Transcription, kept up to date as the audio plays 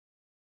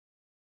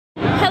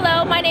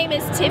my name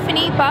is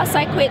Tiffany, Boss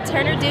I Quit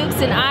Turner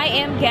Dukes, and I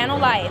am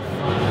Ganolife.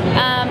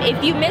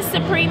 If you missed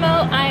Supremo,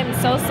 I am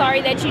so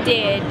sorry that you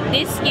did.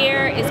 This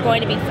year is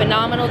going to be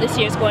phenomenal. This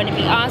year is going to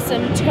be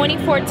awesome.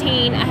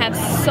 2014, I have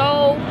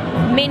so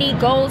many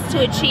goals to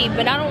achieve,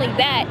 but not only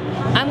that,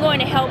 I'm going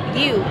to help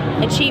you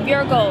achieve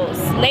your goals.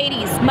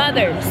 Ladies,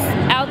 mothers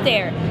out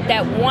there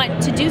that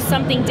want to do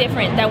something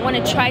different, that want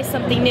to try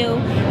something new,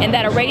 and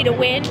that are ready to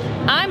win,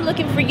 I'm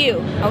looking for you,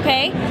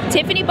 okay?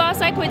 Tiffany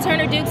Boss I Quit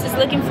Turner Dukes is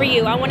looking for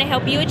you. I want to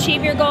help you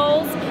achieve your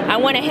goals. I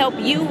want to help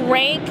you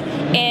rank,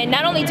 and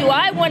not only do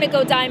I want to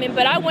go diamond,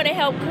 but I want to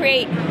help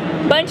create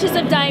bunches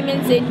of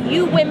diamonds, and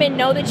you women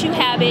know that you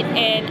have it,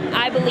 and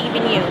I believe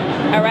in you,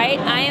 all right?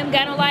 I am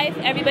Ganolife.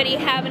 Everybody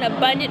have an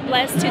abundant,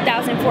 blessed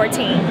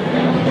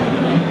 2014.